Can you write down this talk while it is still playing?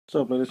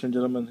What's up, ladies and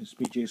gentlemen? It's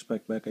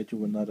PJ back at you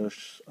with another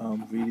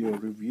video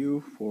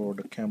review for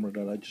the camera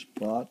that I just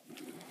bought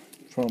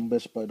from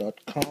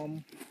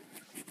BestBuy.com.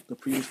 The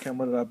previous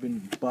camera that I've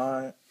been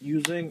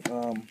using,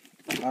 I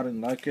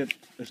didn't like it.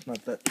 It's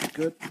not that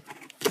good.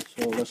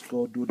 So let's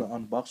go do the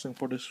unboxing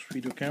for this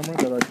video camera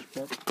that I just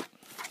bought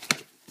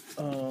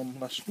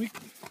last week.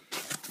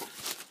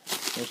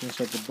 What's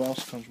inside the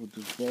box comes with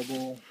this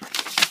bubble.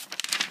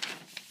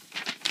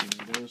 Here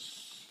it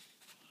is.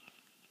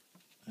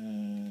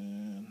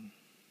 And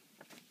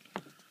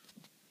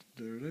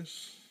there it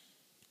is.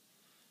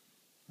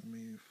 Let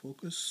me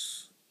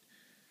focus.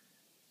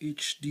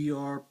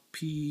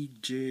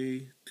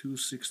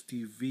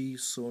 HDR-PJ260V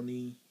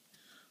Sony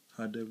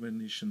High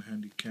Definition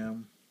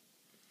Handycam.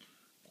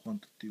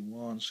 Quantity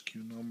 1,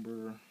 SKU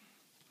number.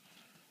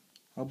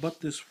 I bought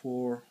this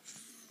for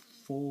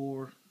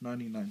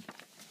 $4.99.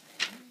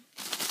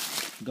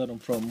 Got them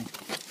from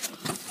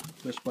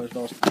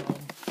BestBuy.com.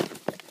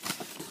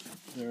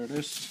 There it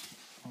is.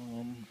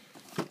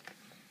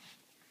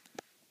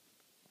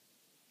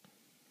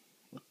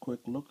 A quick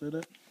look at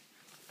it.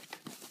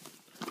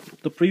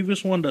 The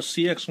previous one, the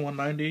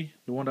CX190,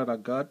 the one that I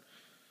got,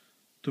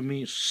 to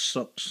me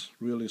sucks,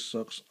 really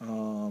sucks.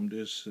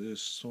 This is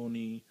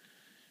Sony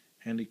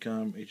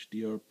Handycam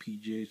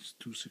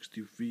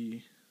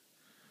HDR-PJ260V,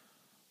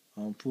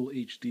 full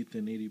HD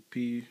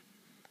 1080p.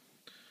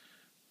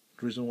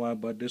 The reason why I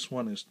bought this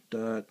one is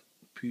that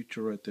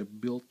feature right there,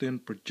 built-in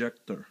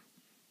projector.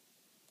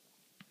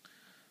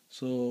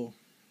 So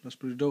that's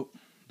pretty dope.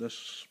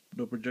 That's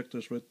the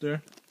projectors right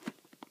there.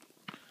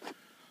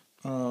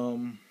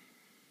 8.9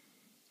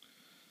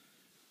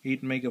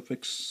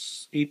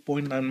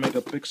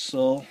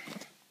 megapixel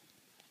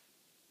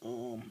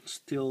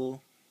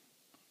still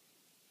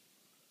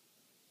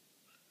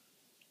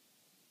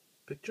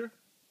picture,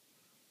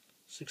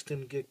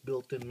 16 gig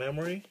built-in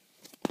memory.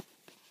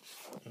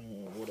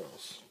 What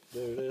else?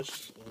 There it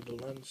is, the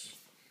lens.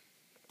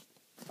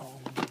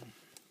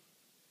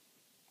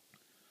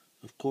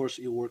 Of course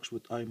it works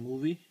with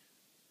iMovie.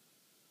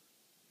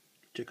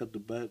 Check out the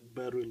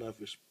battery life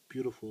is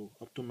beautiful,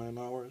 up to 9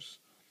 hours.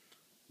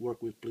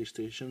 Work with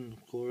PlayStation,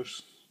 of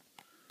course.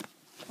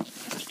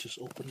 Let's just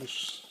open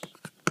this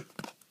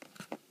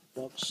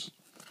box.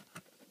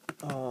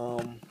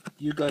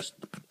 You guys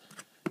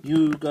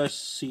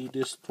see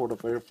this for the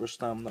very first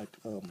time, like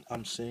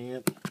I'm seeing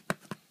it.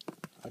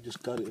 I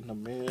just got it in the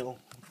mail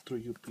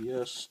through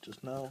UPS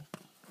just now.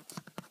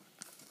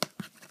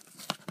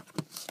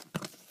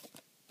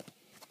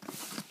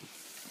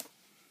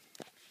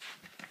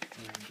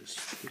 And this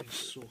thing is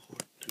so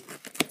hard to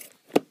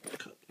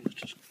cut. Let's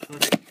just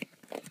cut it.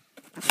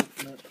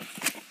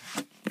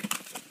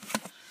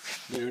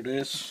 There it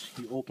is.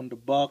 You open the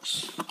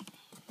box.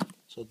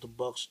 So the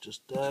box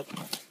just that.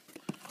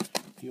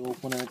 You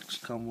open it. It's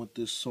come with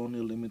this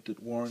Sony limited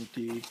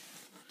warranty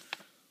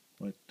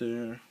right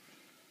there.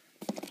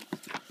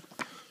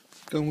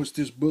 Come with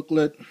this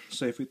booklet.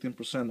 Say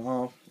 15%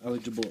 off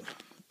eligible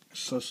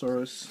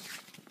accessories.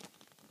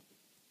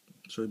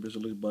 So you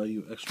basically buy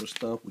you extra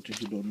stuff which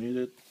you don't need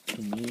it.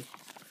 To me.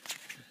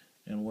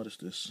 And what is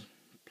this?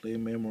 Play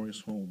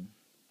Memories Home.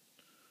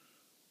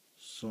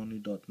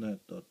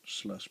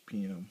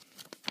 Sony.net/pm.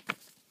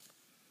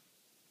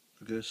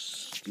 I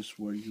guess this is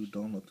where you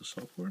download the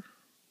software.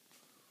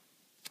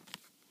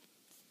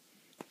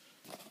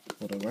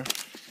 Whatever.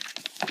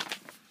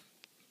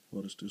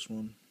 What is this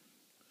one?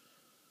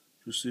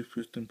 Receive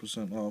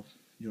 15% off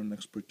your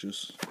next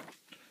purchase.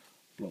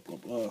 Blah blah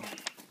blah.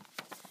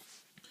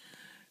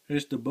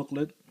 Here's the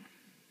booklet.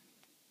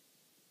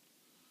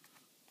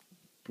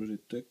 Pretty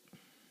thick.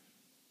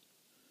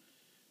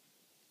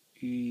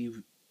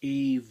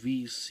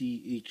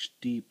 AVC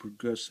HD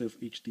progressive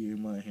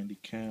HDMI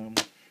Handycam.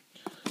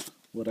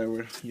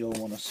 Whatever y'all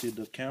wanna see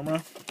the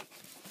camera.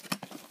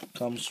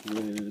 Comes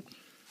with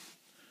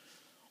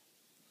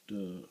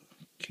the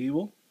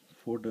cable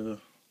for the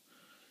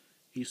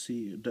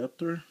AC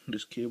adapter.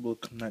 This cable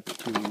connects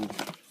to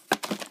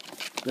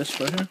this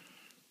right here.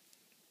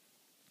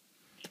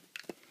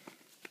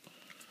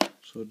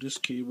 So this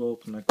cable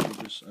connects to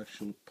this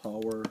actual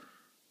power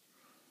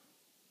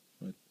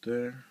right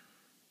there.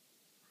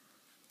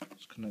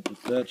 Let's connect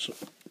with that. So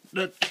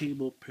that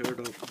cable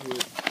paired up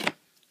with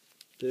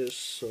this.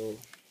 So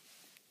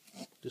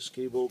this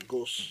cable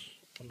goes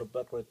on the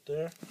back right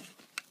there.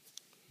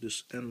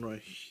 This end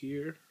right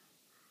here,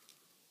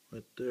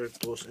 right there,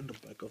 goes in the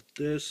back of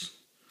this.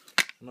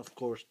 And of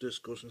course this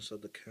goes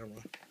inside the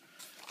camera.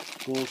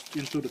 Goes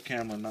into the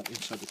camera, not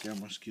inside the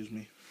camera, excuse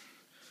me.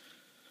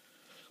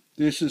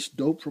 This is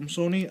dope from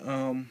Sony.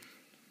 An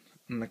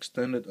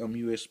extended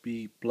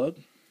USB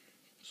plug.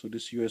 So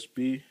this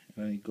USB,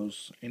 and it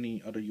goes,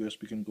 any other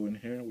USB can go in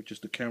here, which is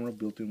the camera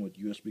built in with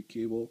USB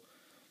cable.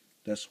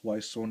 That's why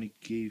Sony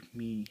gave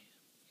me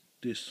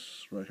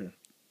this right here.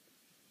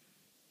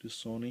 This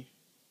Sony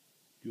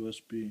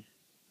USB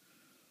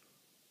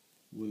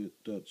with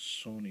that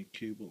Sony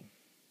cable.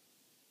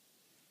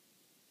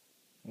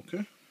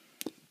 Okay.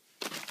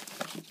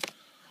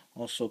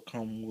 Also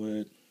come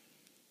with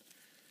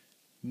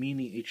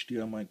mini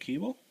HDMI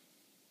cable.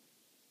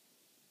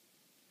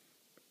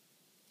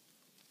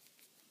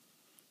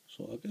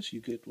 So I guess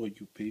you get what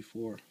you pay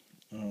for.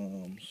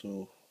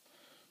 So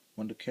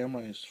when the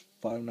camera is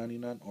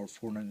 $5.99 or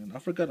 $4.99, I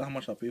forgot how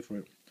much I paid for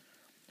it.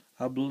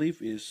 I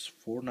believe it's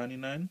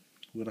 $4.99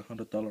 with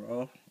 $100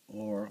 off,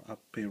 or I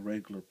pay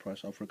regular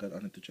price. I forgot. I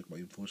need to check my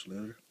invoice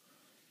later.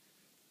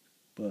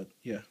 But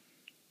yeah,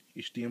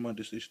 HDMI.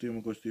 This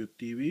HDMI goes to your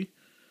TV.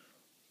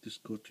 This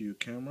goes to your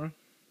camera.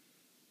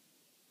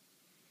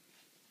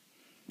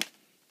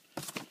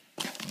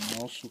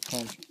 And also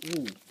comes.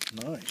 Ooh,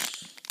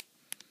 nice.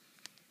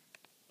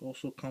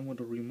 Also come with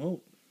a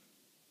remote.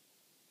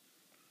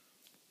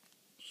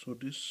 So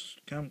this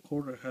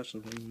camcorder has a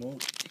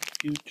remote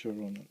feature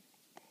on it.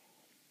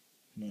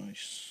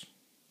 Nice.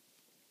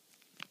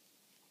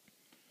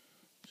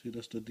 See,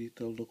 that's the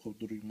detailed look of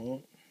the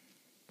remote.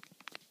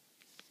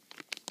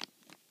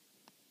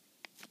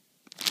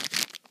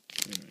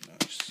 Very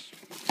nice.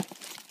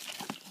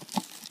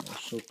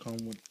 Also come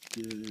with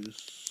this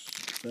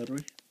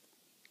battery.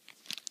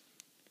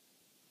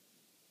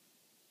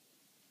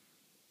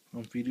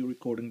 I'm video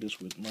recording this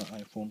with my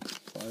iPhone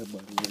 5, by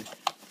the way.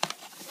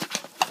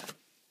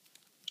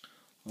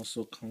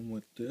 Also come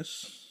with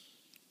this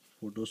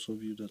for those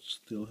of you that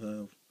still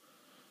have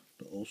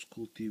the old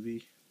school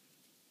TV.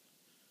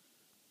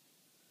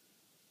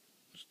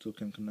 Still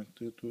can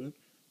connect it to it.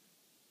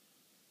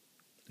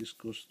 This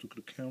goes to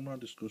the camera,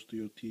 this goes to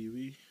your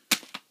TV.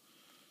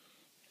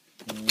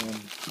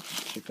 And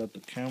check out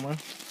the camera.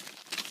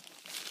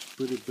 It's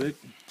pretty big.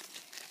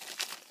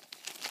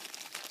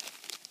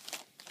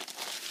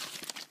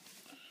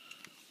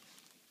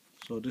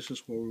 So this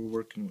is what we're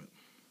working with.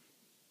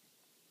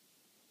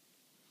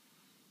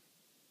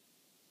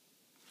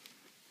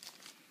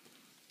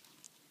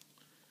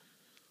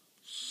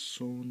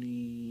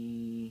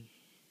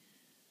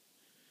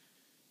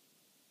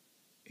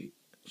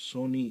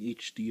 Sony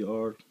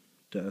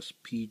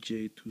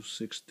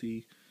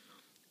HDR-PJ260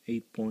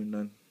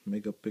 8.9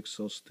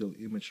 megapixel still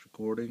image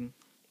recording,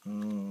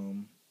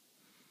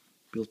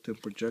 built-in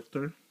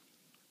projector.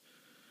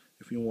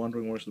 If you're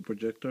wondering where's the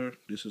projector,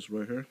 this is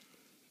right here.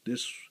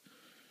 This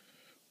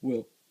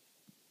will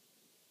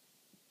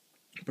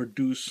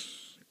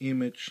produce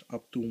image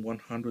up to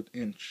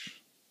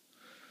 100-inch.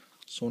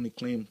 Sony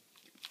claimed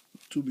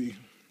to be.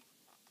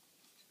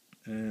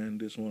 And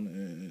this one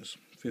is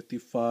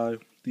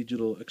 55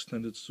 digital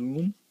extended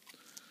zoom,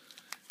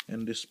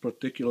 and this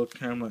particular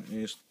camera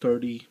is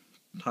 30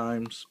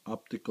 times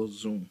optical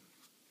zoom.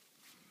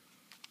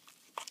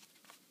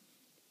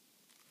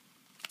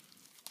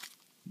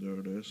 There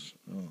it is.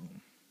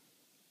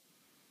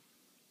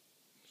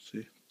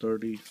 See,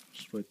 30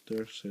 is right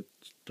there. Said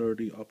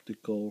 30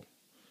 optical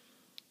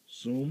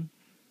zoom.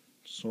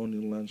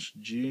 Sony lens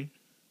G.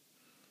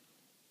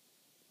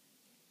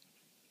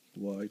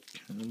 Wide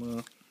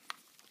camera.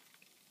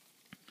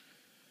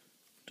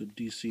 The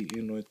DC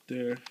in right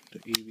there, the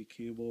AV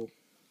cable.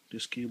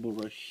 This cable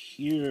right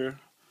here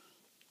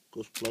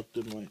goes plugged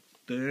in right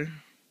there.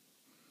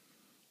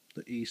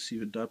 The AC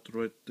adapter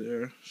right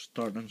there,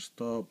 start and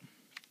stop.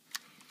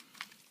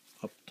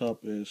 Up top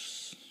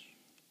is,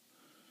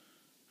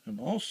 and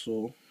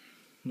also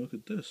look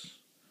at this,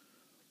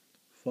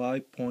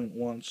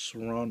 5.1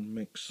 surround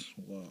mix.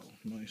 Wow,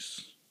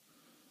 nice.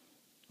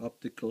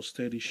 Optical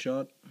steady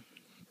shot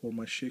for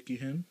my shaky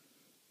hand.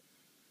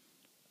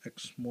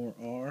 X more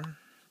R.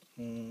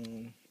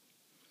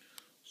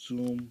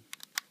 Zoom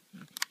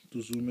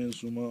to zoom in,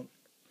 zoom out.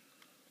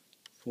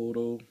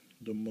 Photo,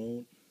 the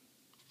mode.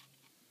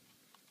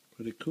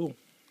 Pretty cool.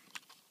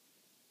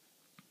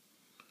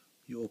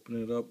 You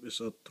open it up, it's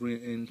a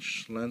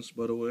 3-inch lens,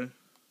 by the way,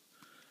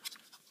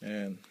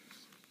 and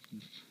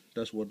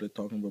that's what they're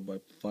talking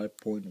about by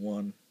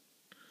 5.1.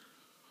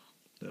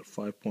 That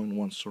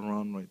 5.1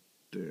 surround right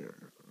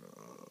there.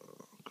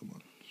 Come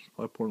on,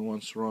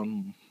 5.1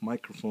 surround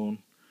microphone.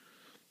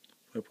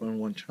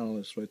 5.1 channel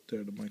is right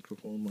there, the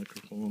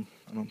microphone,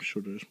 and I'm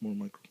sure there's more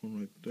microphone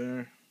right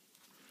there.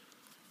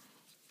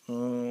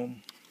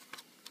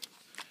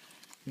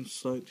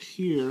 Inside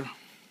here,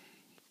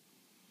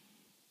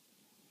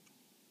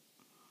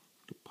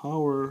 the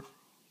power,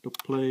 the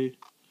play,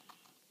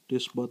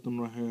 this button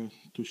right here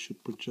to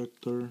shoot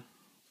projector.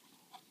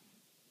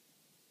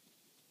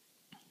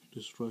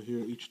 This right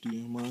here,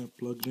 HDMI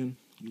plugged in.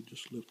 You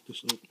just lift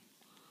this up.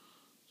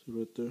 See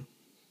right there.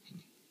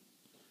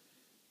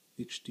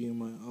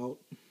 HDMI out.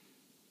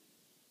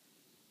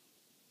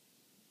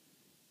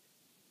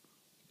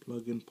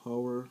 Plug in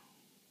power.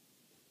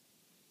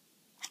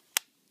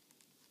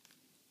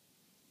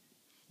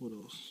 What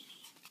else?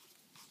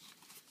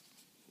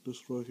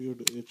 This right here,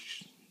 the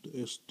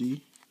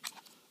SD.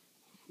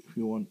 If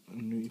you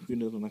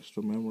need an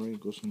extra memory, it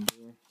goes in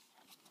there.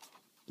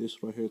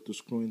 This right here to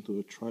screw into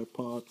a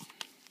tripod.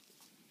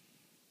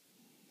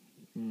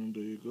 And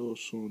there you go,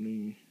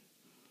 Sony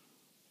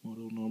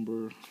model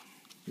number.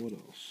 What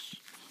else?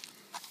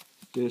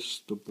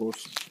 This, the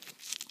most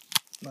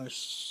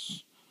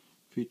nice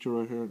feature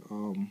right here.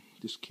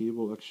 This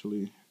cable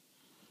actually,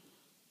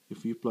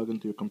 if you plug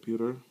into your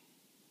computer,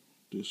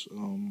 this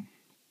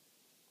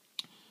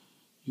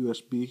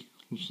USB.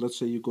 Let's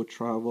say you go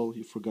travel,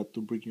 you forgot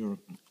to bring your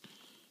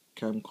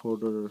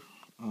camcorder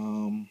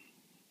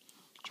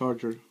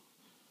charger.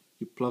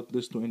 You plug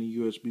this to any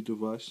USB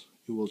device,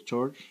 it will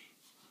charge.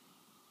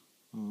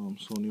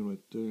 Sony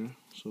right there,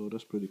 so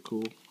that's pretty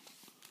cool.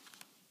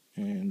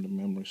 And the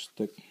memory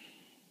stick.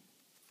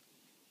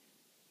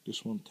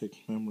 This one takes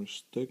memory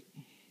stick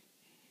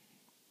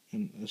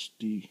and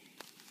SD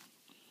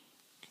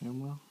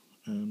camera,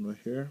 and right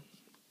here,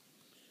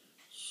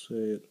 say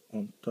it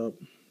on top,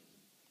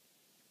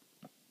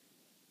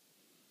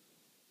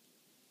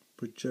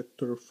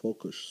 projector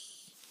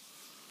focus.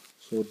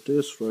 So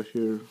this right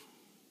here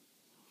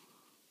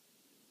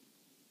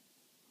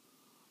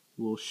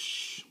will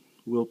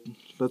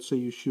let's say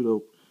you shoot a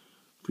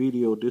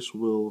video, this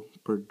will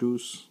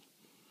produce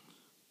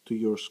to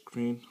your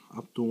screen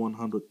up to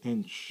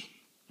 100-inch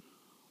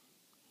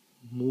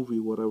movie,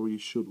 whatever you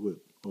shoot with,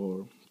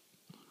 or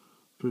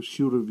to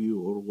shoot a view,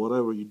 or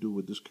whatever you do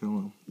with this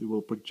camera, it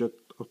will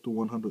project up to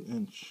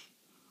 100-inch.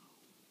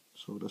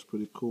 So that's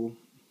pretty cool.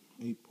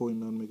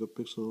 8.9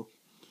 megapixel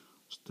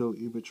still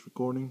image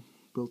recording,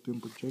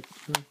 built-in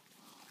projector.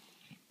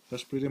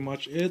 That's pretty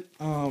much it.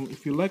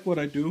 If you like what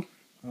I do,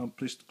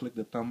 please click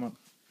the thumb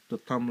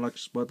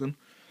likes button.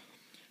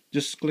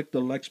 Just click the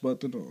likes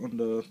button on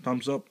the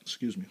thumbs up.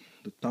 Excuse me,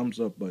 the thumbs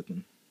up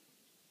button.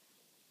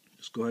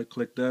 Just go ahead,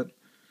 click that.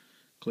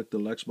 Click the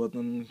likes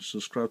button.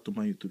 Subscribe to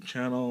my YouTube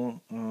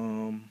channel.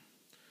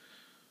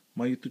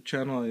 My YouTube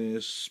channel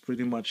is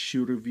pretty much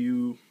shoe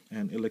review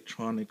and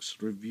electronics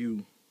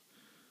review.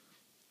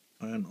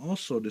 And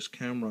also, this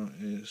camera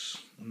is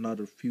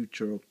another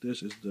feature of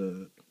this is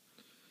that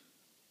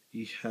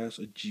it has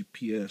a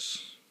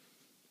GPS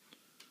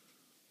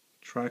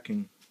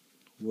tracking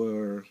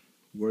where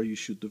you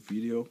shoot the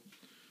video.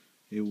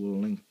 It will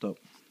link up.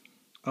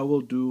 I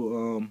will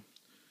do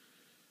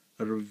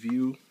a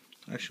review.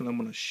 Actually, I'm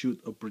gonna shoot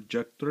a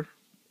projector.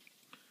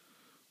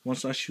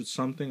 Once I shoot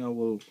something, I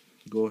will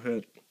go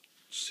ahead,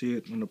 see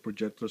it on the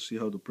projector, see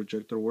how the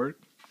projector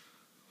works.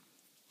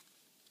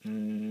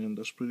 And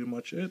that's pretty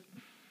much it.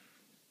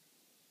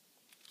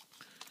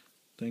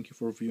 Thank you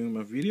for viewing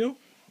my video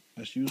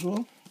as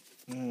usual,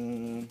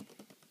 and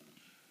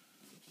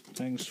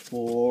thanks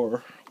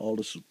for all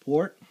the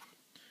support.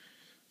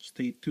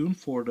 Stay tuned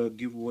for the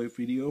giveaway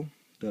video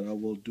that I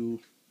will do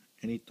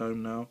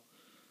anytime now.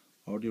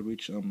 I already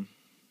reached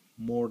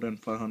more than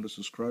 500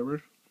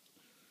 subscribers,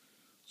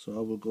 so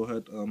I will go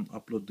ahead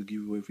upload the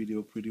giveaway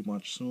video pretty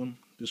much soon.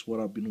 This is what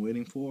I've been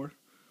waiting for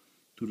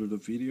to do the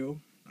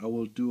video. I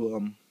will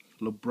do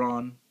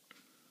LeBron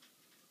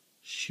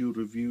shoe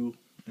review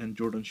and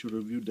Jordan shoe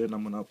review, then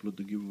I'm gonna upload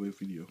the giveaway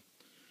video.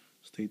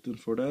 Stay tuned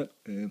for that,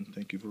 and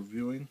thank you for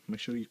viewing. Make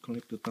sure you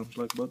click the thumbs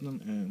like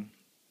button, and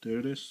there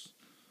it is,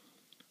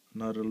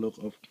 another look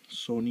of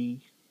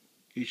Sony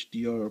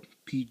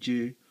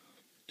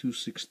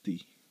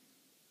HDR-PJ260.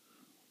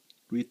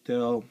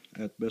 Retail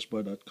at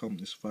bestbuy.com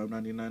is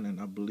 $5.99, and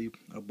I believe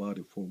I bought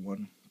it for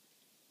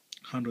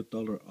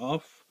 $100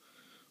 off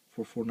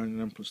for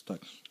 $4.99 plus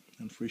tax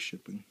and free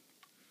shipping.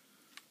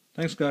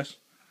 Thanks guys,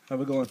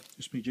 have a good one.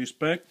 It's me, J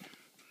Spec.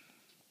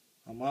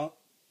 I'm out.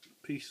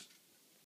 Peace.